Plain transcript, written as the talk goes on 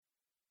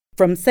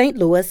from St.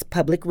 Louis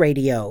Public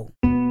Radio.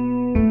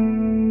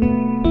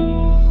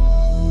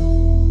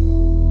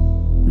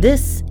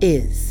 This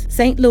is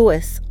St.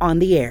 Louis on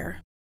the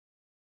Air.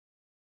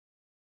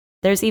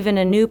 There's even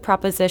a new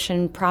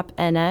proposition, Prop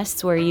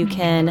NS, where you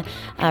can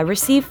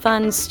receive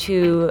funds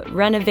to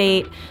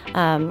renovate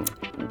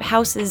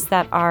houses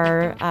that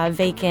are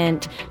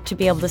vacant to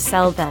be able to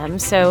sell them.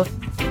 So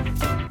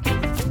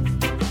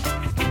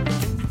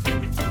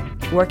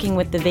working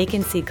with the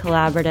Vacancy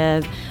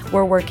Collaborative,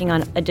 we're working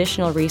on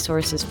additional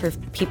resources for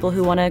people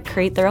who want to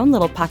create their own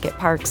little pocket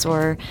parks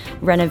or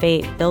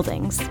renovate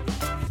buildings.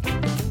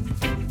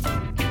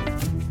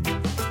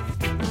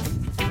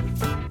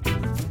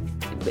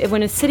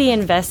 When a city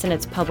invests in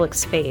its public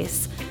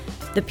space,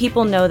 the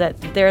people know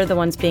that they're the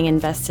ones being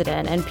invested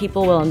in, and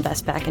people will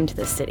invest back into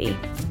the city.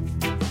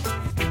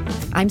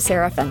 I'm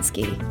Sarah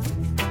Fenske.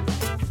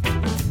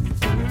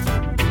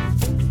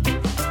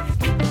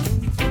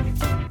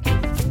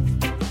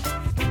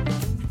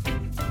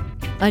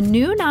 A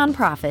new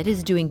nonprofit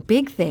is doing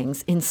big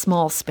things in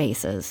small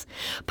spaces.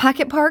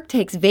 Pocket Park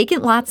takes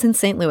vacant lots in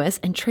St. Louis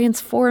and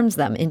transforms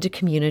them into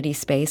community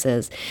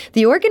spaces.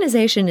 The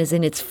organization is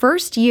in its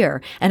first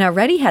year and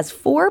already has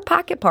 4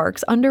 Pocket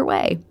Parks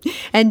underway.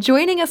 And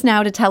joining us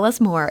now to tell us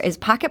more is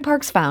Pocket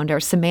Park's founder,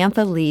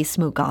 Samantha Lee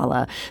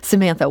Smugala.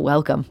 Samantha,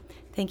 welcome.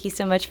 Thank you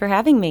so much for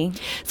having me.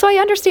 So I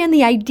understand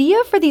the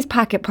idea for these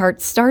Pocket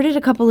Parks started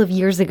a couple of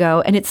years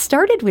ago, and it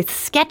started with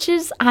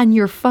sketches on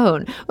your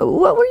phone.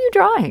 What were you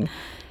drawing?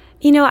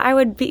 You know, I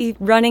would be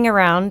running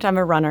around, I'm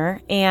a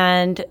runner,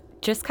 and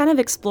just kind of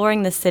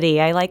exploring the city.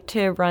 I like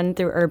to run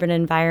through urban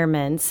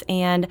environments,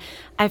 and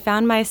I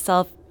found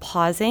myself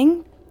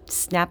pausing,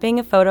 snapping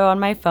a photo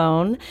on my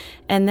phone,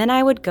 and then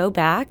I would go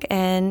back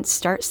and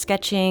start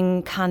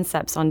sketching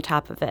concepts on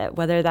top of it,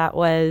 whether that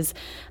was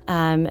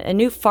a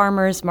new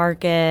farmer's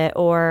market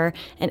or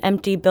an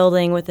empty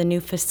building with a new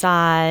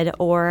facade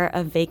or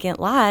a vacant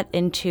lot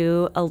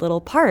into a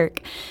little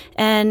park.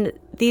 And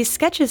these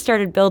sketches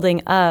started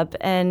building up,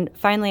 and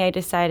finally I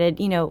decided,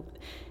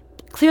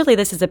 clearly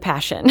this is a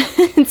passion.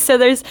 So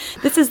this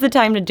is the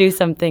time to do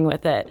something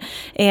with it.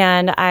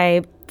 And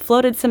I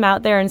floated some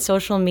out there on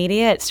social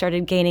media. It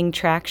started gaining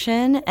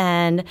traction,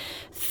 and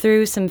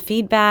through some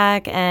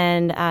feedback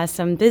and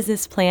some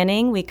business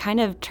planning, we kind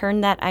of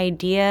turned that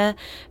idea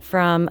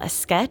from a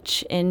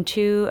sketch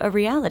into a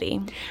reality.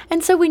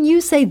 And so when you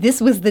say this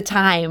was the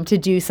time to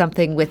do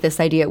something with this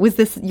idea, was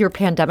this your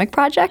pandemic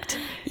project?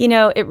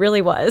 It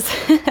really was.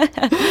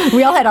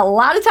 We all had a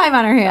lot of time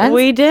on our hands.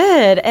 We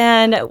did.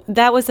 And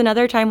that was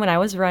another time when I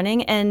was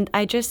running, and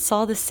I just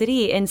saw the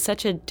city in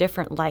such a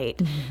different light.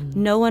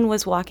 Mm-hmm. No one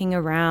was walking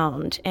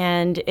around,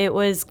 and it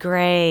was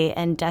gray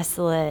and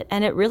desolate,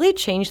 and it really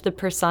changed the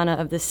persona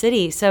of the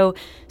city. So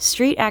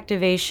street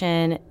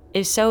activation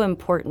is so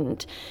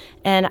important.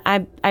 And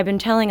I've been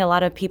telling a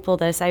lot of people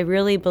this. I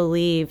really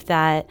believe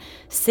that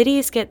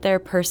cities get their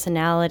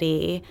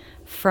personality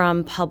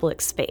from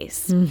public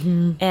space.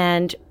 Mm-hmm.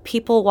 And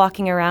people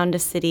walking around a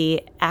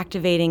city,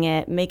 activating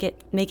it,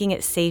 making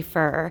it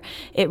safer,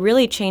 it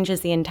really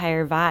changes the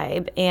entire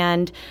vibe.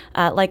 And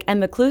like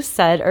Emma Cluse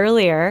said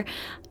earlier,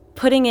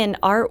 putting in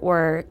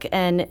artwork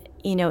and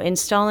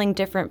installing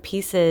different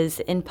pieces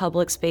in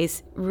public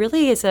space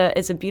really is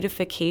a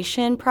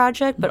beautification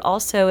project, but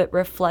also it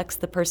reflects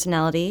the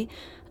personality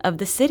of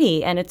the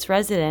city and its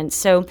residents.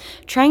 So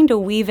trying to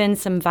weave in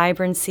some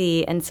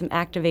vibrancy and some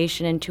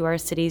activation into our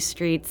city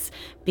streets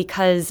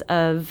because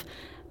of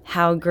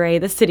how gray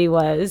the city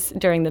was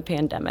during the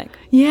pandemic.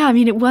 Yeah,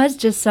 it was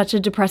just such a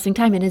depressing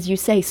time. And as you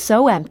say,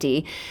 so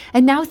empty.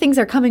 And now things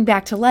are coming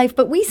back to life,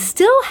 but we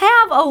still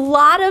have a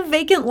lot of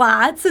vacant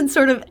lots and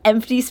sort of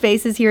empty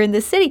spaces here in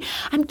the city.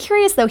 I'm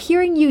curious, though,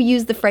 hearing you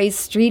use the phrase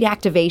street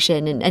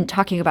activation and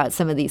talking about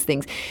some of these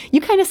things, you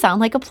kind of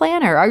sound like a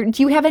planner.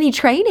 Do you have any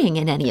training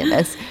in any of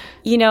this?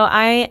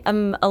 I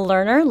am a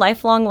learner,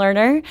 lifelong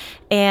learner,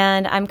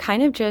 and I'm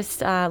kind of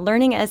just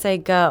learning as I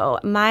go.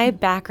 My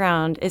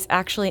background is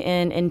actually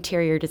in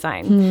interior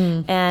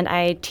design, and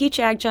I teach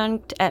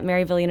adjunct at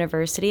Maryville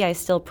University. I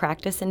still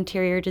practice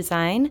interior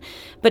design,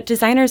 but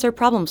designers are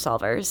problem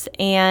solvers,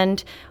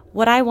 and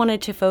what I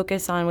wanted to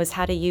focus on was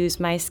how to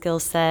use my skill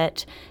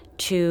set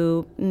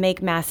to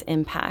make mass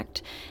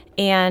impact,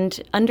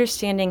 and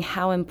understanding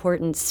how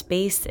important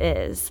space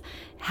is,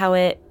 how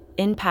it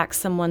impacts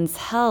someone's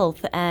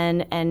health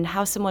and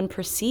how someone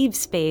perceives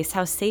space,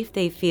 how safe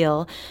they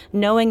feel,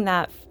 knowing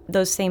that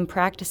those same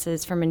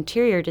practices from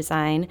interior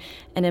design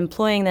and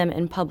employing them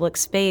in public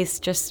space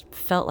just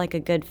felt like a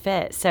good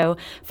fit. So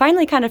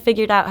finally kind of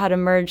figured out how to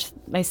merge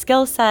my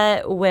skill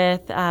set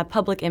with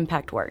public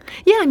impact work.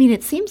 Yeah,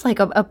 it seems like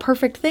a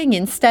perfect thing.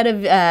 Instead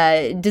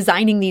of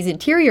designing these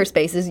interior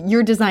spaces,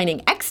 you're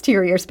designing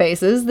exterior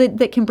spaces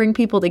that can bring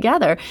people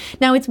together.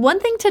 Now, it's one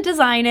thing to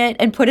design it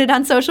and put it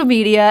on social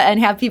media and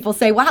have people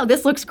say, wow,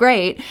 this looks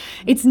great.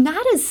 It's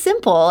not as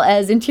simple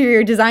as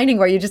interior designing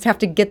where you just have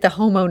to get the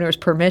homeowner's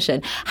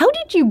permission. How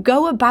did you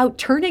go about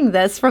turning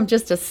this from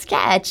just a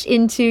sketch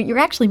into you're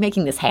actually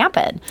making this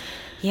happen?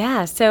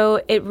 Yeah,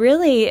 so it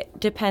really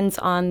depends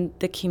on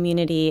the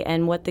community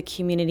and what the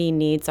community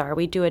needs are.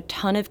 We do a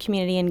ton of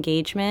community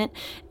engagement,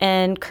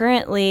 and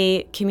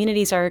currently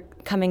communities are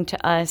coming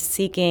to us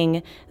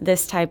seeking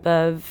this type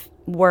of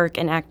work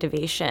and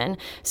activation.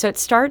 So it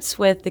starts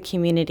with the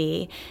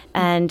community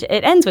and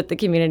it ends with the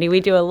community.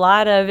 We do a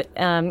lot of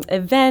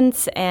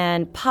events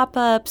and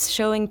pop-ups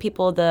showing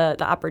people the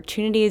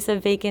opportunities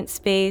of vacant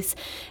space.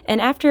 And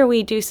after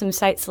we do some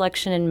site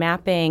selection and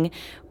mapping,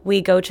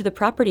 we go to the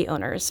property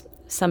owners.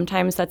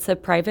 Sometimes that's a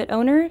private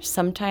owner.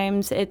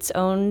 Sometimes it's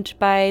owned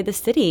by the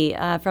city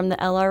from the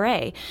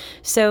LRA.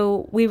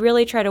 So we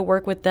really try to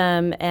work with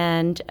them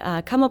and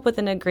come up with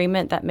an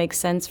agreement that makes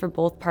sense for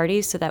both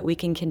parties so that we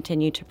can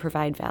continue to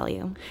provide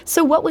value.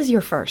 So what was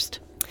your first?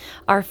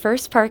 Our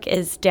first park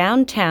is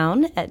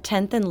downtown at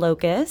 10th and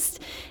Locust,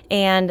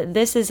 and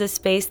this is a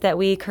space that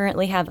we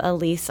currently have a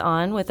lease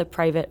on with a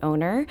private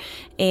owner,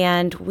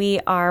 and we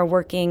are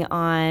working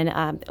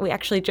on, we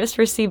actually just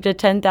received a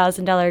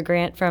 $10,000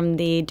 grant from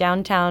the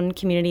Downtown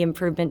Community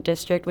Improvement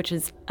District, which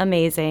is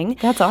amazing.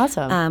 That's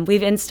awesome.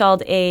 We've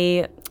installed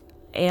a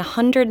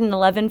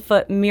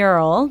 111-foot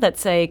mural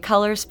that's a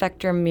color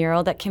spectrum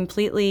mural that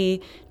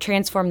completely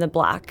transformed the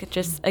block,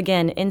 just,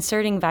 again,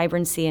 inserting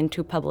vibrancy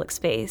into public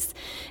space.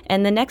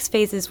 And the next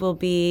phases will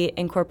be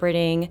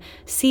incorporating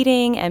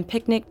seating and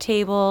picnic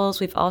tables.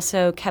 We've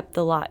also kept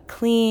the lot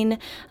clean,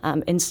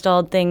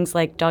 installed things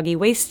like doggy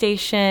waste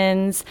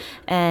stations,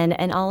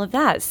 and all of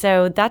that.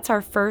 So that's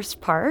our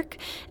first park.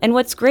 And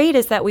what's great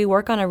is that we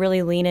work on a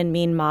really lean and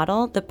mean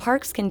model. The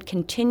parks can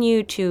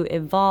continue to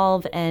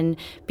evolve and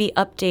be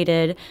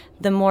updated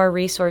the more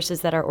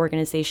resources that our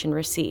organization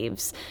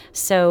receives.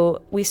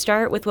 So we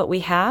start with what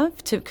we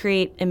have to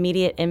create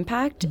immediate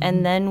impact,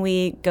 and then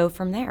we go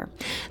from there.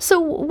 So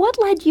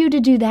what led you to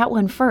do that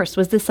one first?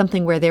 Was this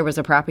something where there was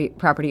a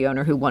property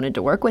owner who wanted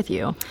to work with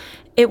you?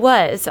 It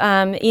was.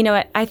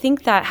 I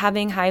think that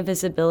having high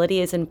visibility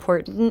is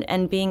important,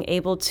 and being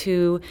able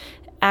to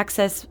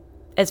access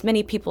as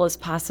many people as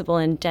possible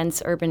in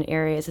dense urban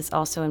areas is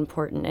also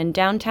important. And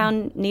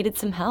downtown needed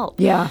some help.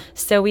 Yeah.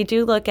 So we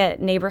do look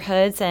at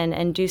neighborhoods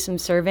and do some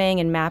surveying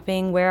and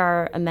mapping. Where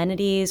are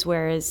amenities?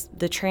 Where is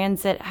the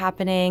transit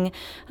happening?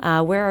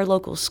 Where are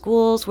local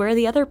schools? Where are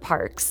the other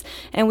parks?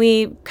 And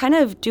we kind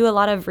of do a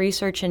lot of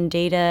research and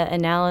data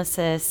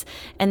analysis,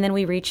 and then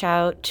we reach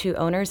out to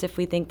owners if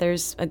we think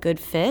there's a good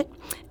fit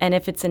and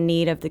if it's a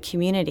need of the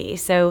community.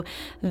 So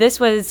this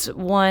was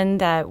one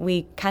that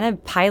we kind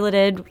of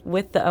piloted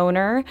with the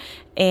owner,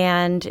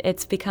 and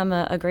it's become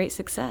a great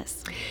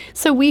success.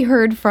 So we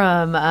heard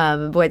from,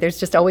 there's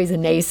just always a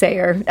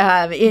naysayer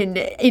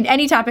in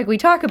any topic we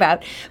talk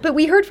about, but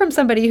we heard from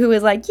somebody who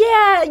was like,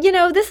 yeah,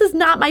 this is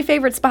not my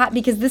favorite spot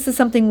because this is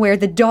something where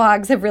the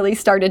dogs have really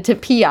started to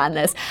pee on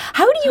this.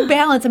 How do you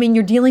balance? I mean,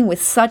 you're dealing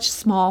with such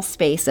small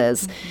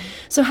spaces. Mm-hmm.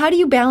 So how do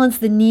you balance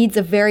the needs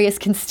of various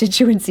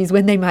constituencies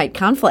when they might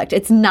conflict?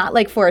 It's not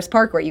like Forest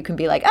Park where you can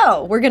be like,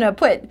 oh, we're going to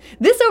put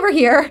this over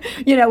here.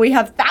 We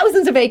have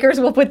thousands of acres.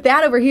 We'll put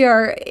that over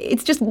here.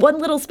 It's just one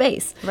little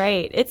space.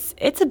 Right.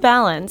 It's a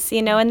balance,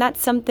 and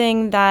that's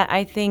something that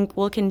I think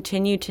we'll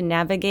continue to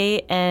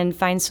navigate and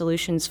find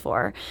solutions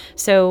for.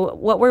 So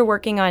what we're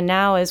working on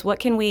now is what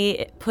can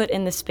we put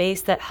in the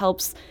space that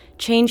helps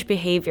change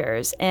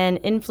behaviors and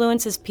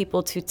influences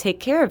people to take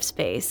care of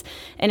space.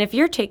 And if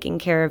you're taking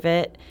care of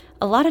it,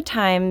 a lot of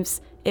times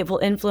it will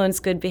influence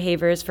good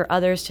behaviors for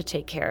others to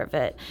take care of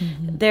it.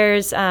 Mm-hmm.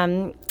 There's,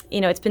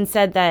 it's been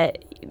said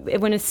that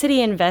when a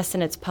city invests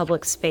in its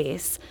public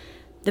space,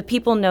 the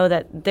people know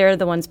that they're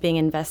the ones being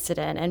invested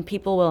in, and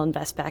people will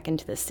invest back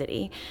into the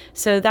city.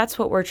 So that's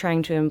what we're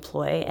trying to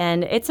employ.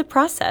 And it's a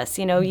process.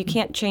 You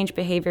can't change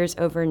behaviors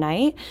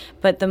overnight,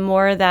 but the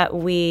more that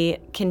we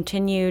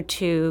continue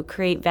to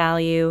create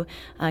value,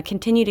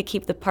 continue to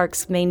keep the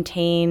parks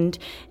maintained,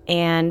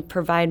 and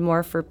provide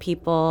more for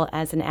people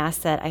as an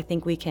asset, I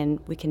think we can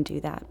do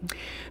that.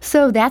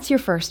 So that's your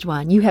first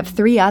one. You have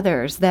 3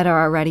 others that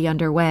are already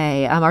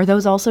underway. Are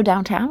those also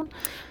downtown?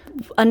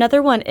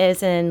 Another one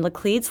is in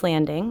Laclede's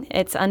Landing.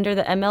 It's under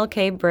the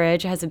MLK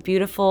Bridge. It has a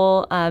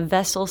beautiful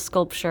vessel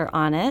sculpture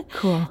on it.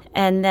 Cool.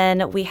 And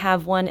then we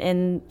have one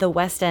in the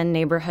West End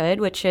neighborhood,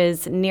 which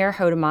is near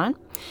Hodemont.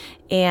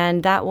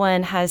 And that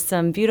one has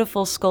some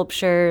beautiful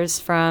sculptures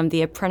from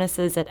the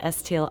apprentices at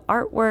STL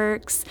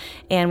Artworks.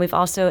 And we've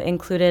also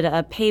included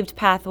a paved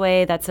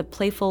pathway that's a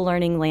playful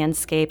learning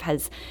landscape,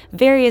 has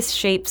various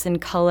shapes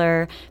and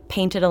color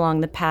painted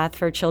along the path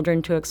for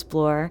children to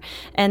explore.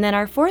 And then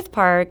our 4th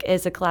park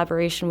is a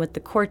collaboration with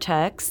the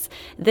Cortex.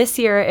 This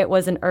year it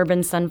was an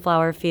urban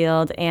sunflower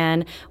field,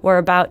 and we're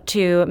about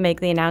to make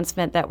the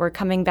announcement that we're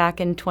coming back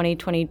in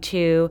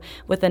 2022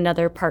 with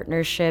another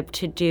partnership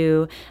to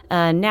do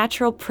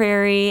natural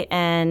prairie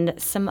and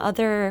some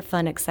other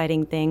fun,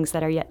 exciting things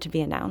that are yet to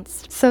be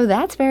announced. So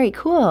that's very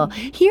cool.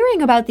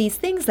 Hearing about these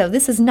things, though,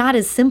 this is not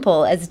as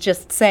simple as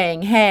just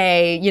saying,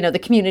 hey, the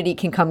community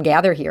can come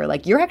gather here.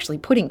 Like, you're actually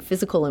putting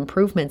physical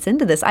improvements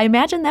into this. I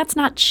imagine that's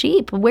not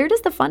cheap. Where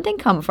does the funding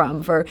come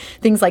from for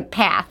things like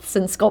paths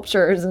and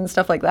sculptures and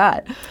stuff like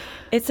that?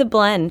 It's a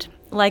blend.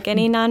 Like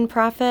any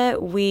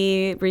nonprofit,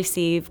 we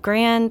receive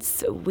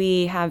grants,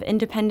 we have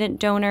independent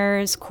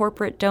donors,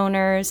 corporate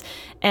donors,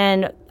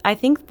 and I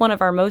think one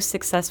of our most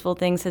successful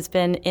things has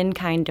been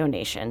in-kind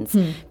donations.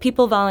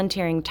 People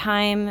volunteering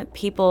time,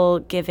 people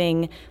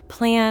giving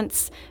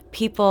plants,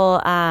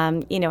 people,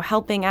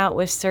 helping out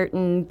with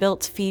certain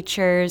built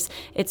features.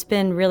 It's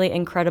been really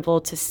incredible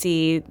to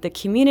see the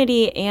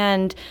community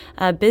and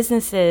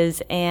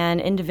businesses and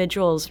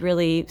individuals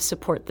really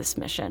support this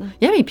mission.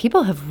 Yeah, I mean,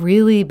 people have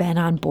really been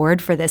on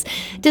board for this.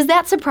 Does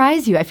that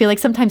surprise you? I feel like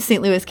sometimes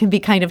St. Louis can be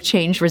kind of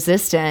change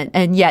resistant,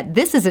 and yet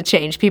this is a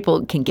change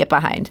people can get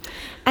behind.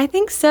 I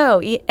think so.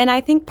 And I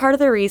think part of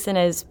the reason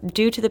is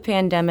due to the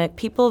pandemic,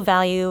 people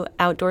value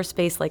outdoor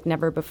space like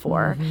never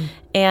before.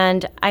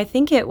 And I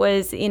think it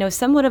was,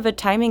 somewhat of a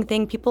timing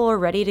thing. People were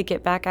ready to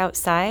get back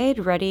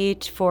outside, ready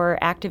for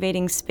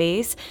activating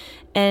space.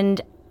 And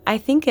I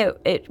think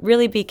it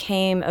really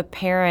became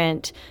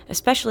apparent,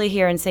 especially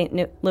here in St.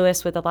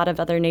 Louis with a lot of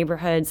other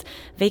neighborhoods,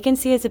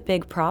 vacancy is a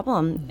big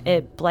problem.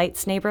 It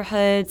blights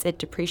neighborhoods, it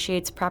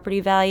depreciates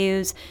property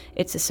values,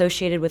 it's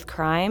associated with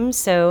crime.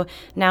 So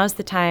now's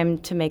the time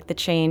to make the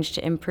change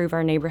to improve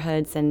our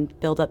neighborhoods and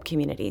build up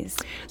communities.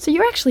 So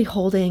you're actually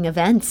holding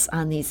events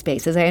on these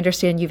spaces. I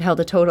understand you've held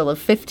a total of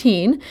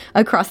 15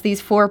 across these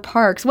 4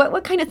 parks.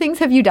 What kind of things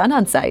have you done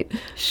on site?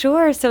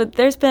 Sure. So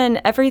there's been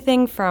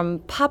everything from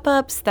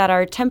pop-ups that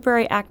are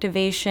temporary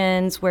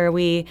activations where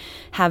we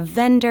have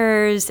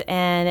vendors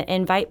and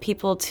invite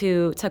people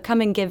to come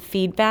and give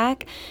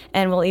feedback,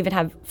 and we'll even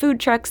have food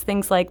trucks,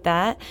 things like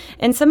that.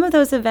 And some of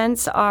those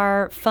events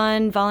are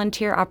fun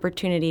volunteer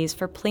opportunities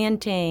for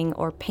planting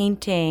or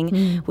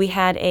painting. We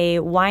had a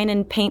wine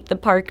and paint the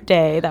park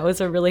day. That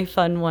was a really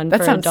fun one for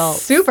adults. That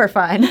sounds super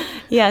fun.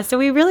 Yeah, so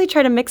we really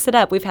try to mix it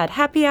up. We've had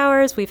happy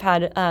hours, we've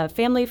had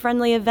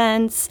family-friendly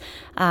events,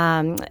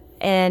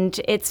 and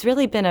it's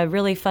really been a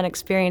really fun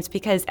experience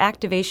because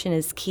activation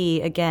is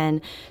key,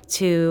 again,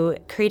 to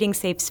creating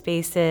safe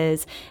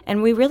spaces.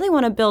 And we really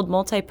want to build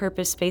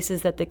multi-purpose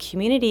spaces that the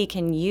community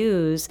can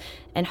use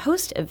and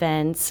host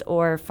events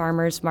or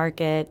farmers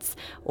markets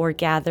or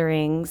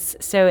gatherings.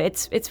 So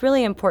it's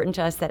really important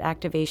to us that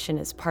activation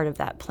is part of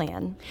that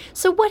plan.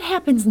 So what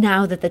happens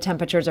now that the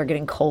temperatures are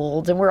getting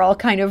cold and we're all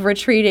kind of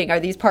retreating? Are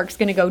these parks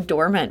going to go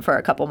dormant for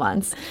a couple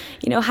months?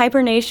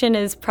 Hibernation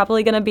is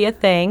probably going to be a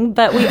thing,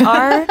 but we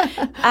are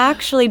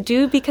actually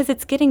because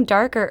it's getting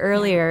darker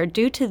earlier,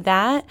 due to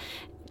that,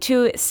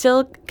 to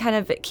still kind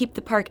of keep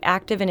the park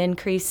active and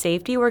increase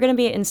safety, we're going to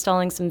be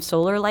installing some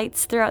solar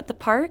lights throughout the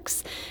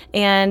parks.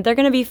 And they're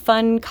going to be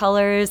fun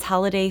colors,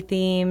 holiday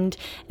themed.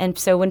 And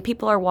so when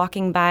people are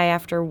walking by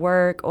after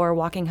work or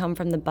walking home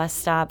from the bus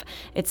stop,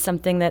 it's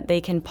something that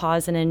they can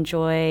pause and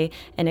enjoy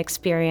and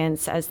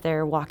experience as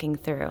they're walking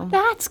through.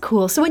 Is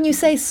cool. So when you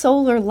say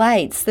solar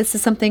lights, this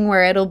is something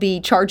where it'll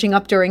be charging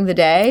up during the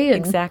day?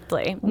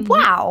 Exactly.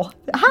 Wow.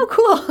 How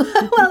cool.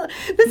 Well,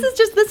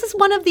 this is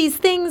one of these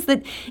things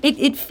that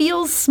it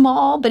feels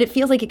small, but it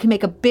feels like it can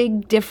make a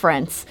big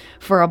difference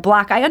for a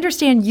block. I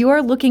understand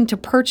you're looking to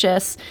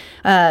purchase,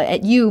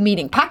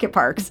 meaning Pocket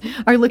Parks,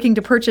 are looking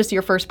to purchase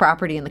your first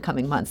property in the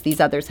coming months. These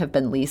others have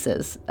been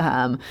leases.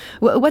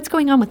 What's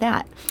going on with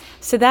that?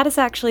 So that is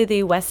actually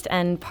the West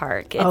End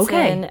Park. It's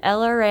an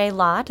LRA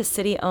lot, a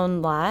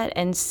city-owned lot,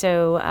 and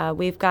so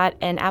we've got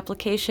an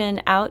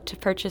application out to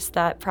purchase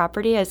that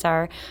property as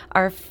our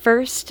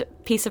first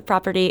piece of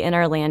property in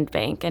our land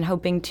bank, and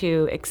hoping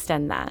to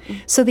extend that.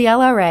 So the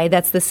LRA,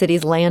 that's the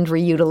city's land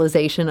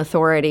reutilization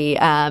authority,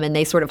 and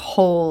they sort of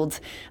hold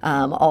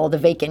all the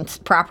vacant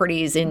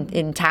properties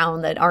in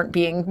town that aren't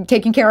being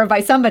taken care of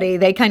by somebody.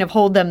 They kind of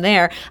hold them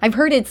there. I've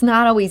heard it's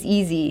not always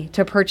easy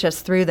to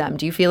purchase through them.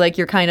 Do you feel like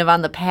you're kind of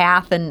on the path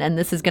and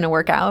this is going to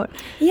work out?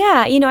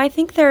 Yeah, I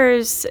think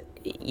there's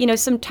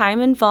some time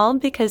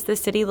involved because the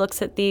city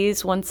looks at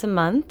these once a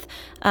month.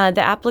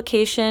 The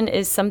application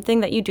is something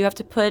that you do have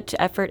to put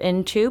effort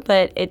into,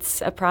 but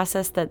it's a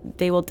process that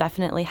they will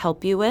definitely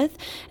help you with.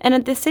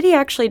 And the city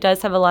actually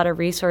does have a lot of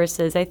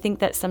resources. I think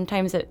that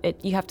sometimes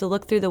you have to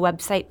look through the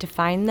website to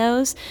find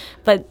those,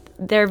 but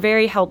they're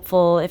very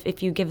helpful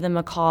if you give them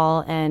a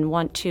call and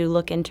want to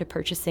look into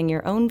purchasing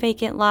your own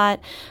vacant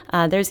lot.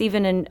 There's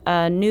even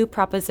a new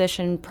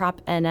proposition,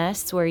 Prop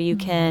NS, where you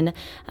can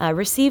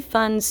receive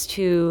funds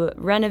to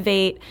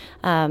renovate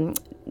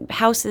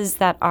houses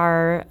that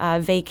are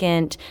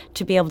vacant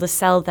to be able to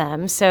sell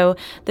them. So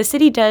the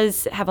city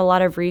does have a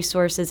lot of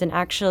resources, and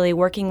actually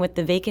working with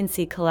the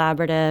Vacancy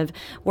Collaborative,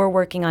 we're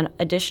working on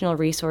additional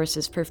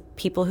resources for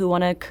people who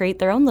want to create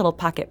their own little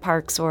pocket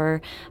parks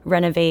or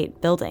renovate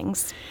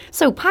buildings.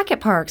 So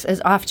Pocket Parks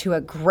is off to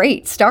a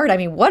great start. I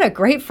mean, what a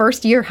great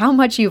first year, how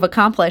much you've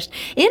accomplished.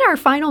 In our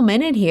final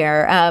minute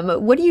here,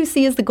 what do you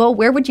see as the goal?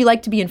 Where would you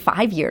like to be in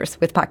 5 years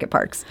with Pocket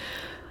Parks?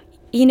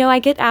 I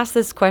get asked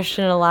this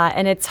question a lot,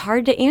 and it's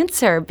hard to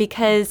answer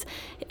because,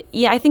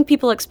 I think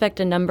people expect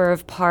a number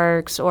of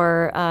parks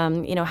or,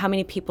 how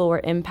many people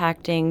we're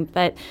impacting.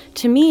 But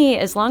to me,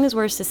 as long as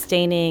we're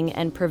sustaining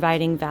and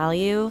providing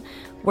value,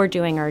 we're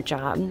doing our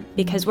job,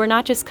 because we're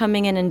not just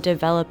coming in and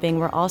developing,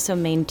 we're also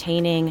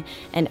maintaining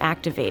and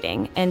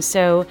activating. And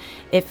so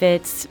if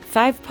it's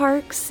 5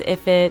 parks,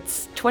 if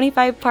it's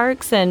 25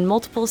 parks and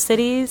multiple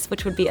cities,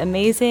 which would be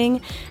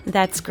amazing,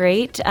 that's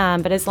great.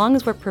 But as long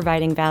as we're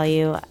providing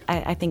value,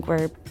 I think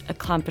we're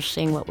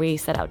accomplishing what we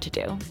set out to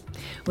do.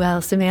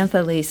 Well,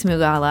 Samantha Lee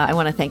Smugala, I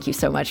want to thank you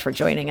so much for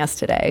joining us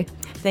today.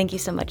 Thank you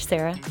so much,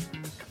 Sarah.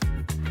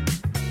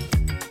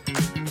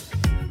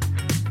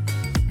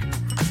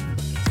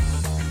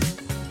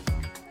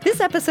 This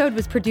episode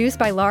was produced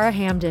by Laura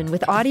Hamden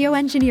with audio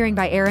engineering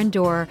by Aaron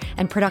Dorr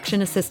and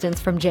production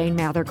assistance from Jane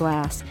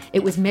Matherglass.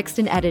 It was mixed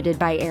and edited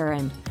by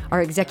Aaron.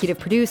 Our executive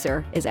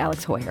producer is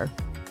Alex Hoyer.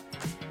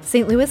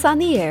 St. Louis on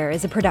the Air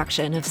is a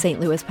production of St.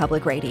 Louis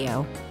Public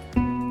Radio.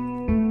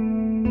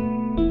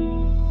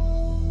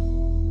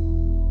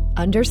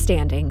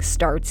 Understanding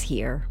starts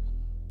here.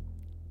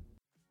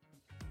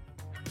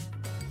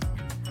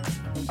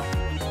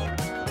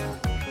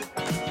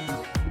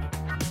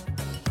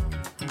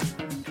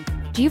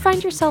 Do you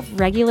find yourself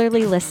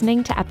regularly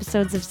listening to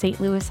episodes of St.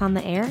 Louis on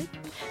the Air?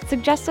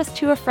 Suggest us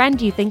to a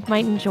friend you think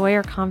might enjoy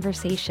our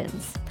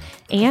conversations.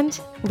 And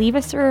leave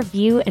us a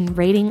review and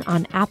rating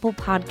on Apple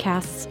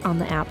Podcasts on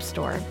the App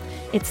Store.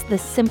 It's the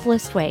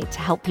simplest way to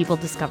help people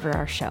discover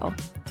our show.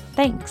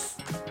 Thanks.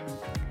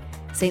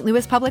 St.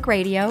 Louis Public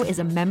Radio is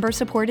a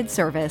member-supported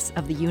service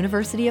of the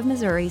University of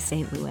Missouri,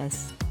 St.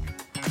 Louis.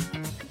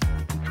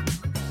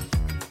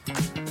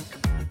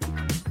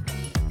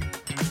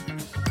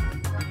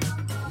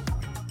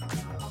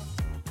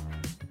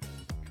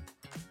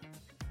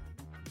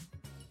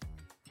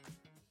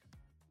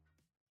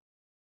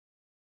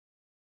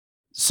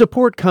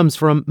 Support comes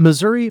from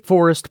Missouri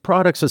Forest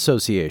Products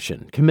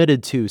Association,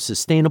 committed to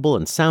sustainable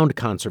and sound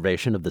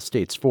conservation of the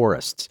state's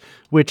forests,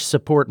 which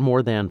support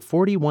more than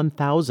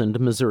 41,000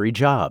 Missouri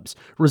jobs,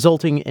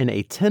 resulting in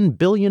a $10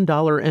 billion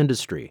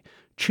industry.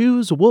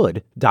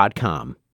 ChooseWood.com.